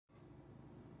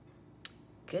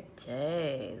Good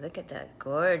day. Look at that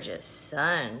gorgeous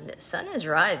sun. The sun is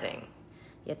rising,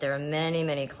 yet there are many,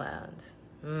 many clouds.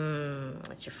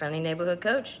 It's your friendly neighborhood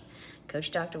coach, Coach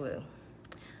Dr. Wu.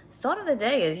 Thought of the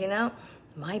day is,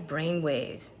 my brain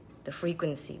waves, the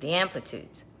frequency, the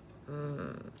amplitudes.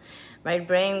 My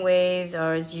brain waves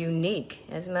are as unique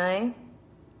as my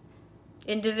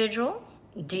individual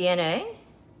DNA,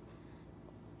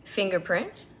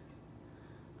 fingerprint,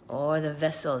 or the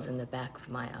vessels in the back of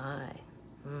my eye.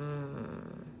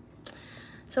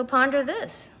 So ponder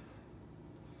this.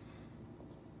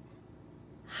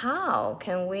 How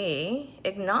can we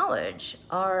acknowledge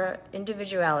our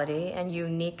individuality and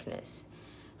uniqueness?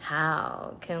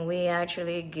 How can we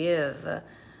actually give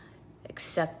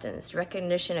acceptance,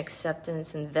 recognition,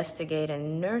 acceptance, investigate,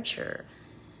 and nurture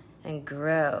and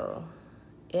grow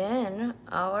in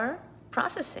our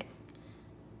processing,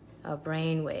 our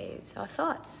brain waves, our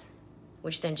thoughts,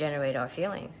 which then generate our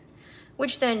feelings,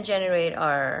 which then generate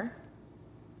our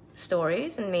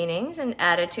stories and meanings and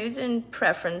attitudes and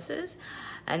preferences,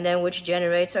 and then which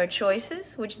generates our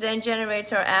choices, which then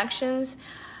generates our actions,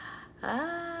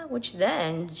 which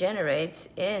then generates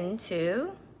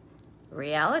into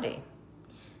reality.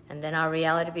 And then our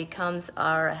reality becomes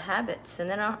our habits, and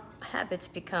then our habits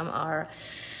become our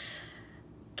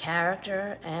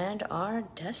character and our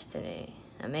destiny.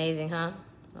 Amazing, huh?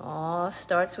 All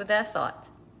starts with that thought.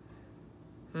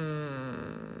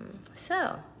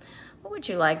 So, what would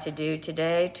you like to do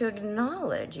today to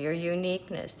acknowledge your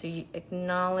uniqueness, to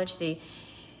acknowledge the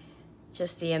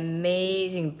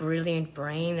amazing, brilliant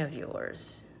brain of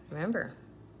yours? Remember,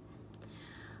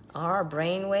 our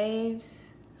brain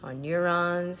waves, our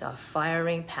neurons, our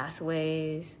firing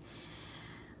pathways,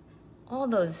 all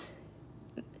those,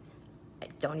 I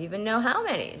don't even know how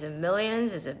many. Is it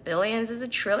millions? Is it billions? Is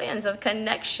it trillions of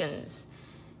connections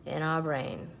in our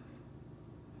brain?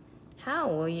 How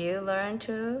will you learn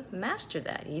to master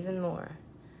that even more?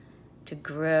 To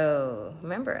grow.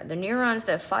 Remember, the neurons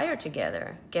that fire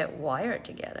together get wired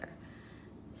together.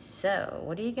 So,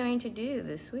 what are you going to do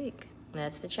this week?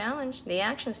 That's the challenge, the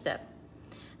action step.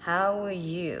 How will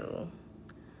you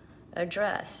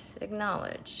address,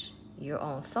 acknowledge your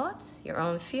own thoughts, your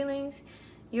own feelings,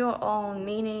 your own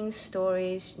meanings,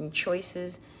 stories, and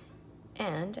choices,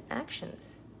 and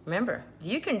actions? Remember,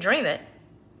 you can dream it.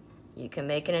 You can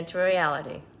make it into a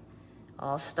reality.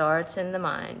 All starts in the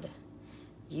mind.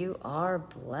 You are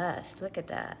blessed. Look at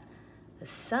that. The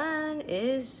sun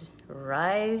is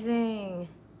rising.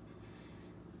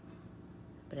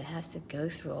 But it has to go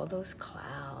through all those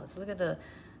clouds. Look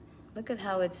at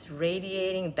how it's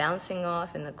radiating, bouncing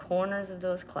off in the corners of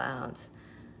those clouds.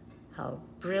 How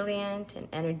brilliant and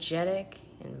energetic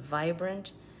and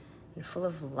vibrant and full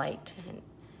of light and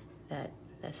that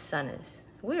sun is.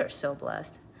 We are so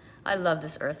blessed. I love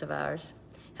this earth of ours.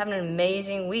 Have an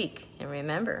amazing week. And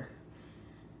remember,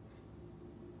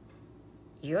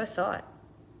 your thought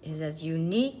is as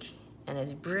unique and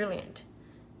as brilliant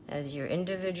as your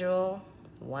individual,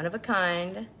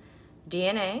 one-of-a-kind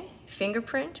DNA,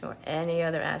 fingerprint, or any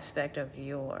other aspect of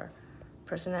your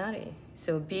personality.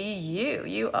 So be you.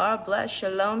 You are blessed.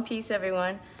 Shalom, peace,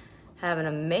 everyone. Have an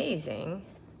amazing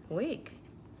week.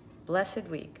 Blessed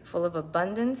week, full of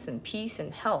abundance and peace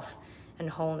and health and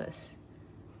wholeness.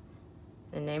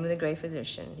 In the name of the great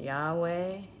physician,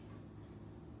 Yahweh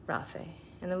Rapha,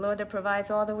 and the Lord that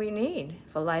provides all that we need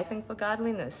for life and for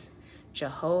godliness,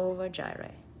 Jehovah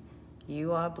Jireh.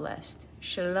 You are blessed.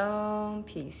 Shalom,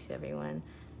 peace, everyone.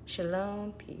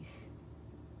 Shalom, peace.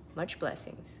 Much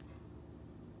blessings.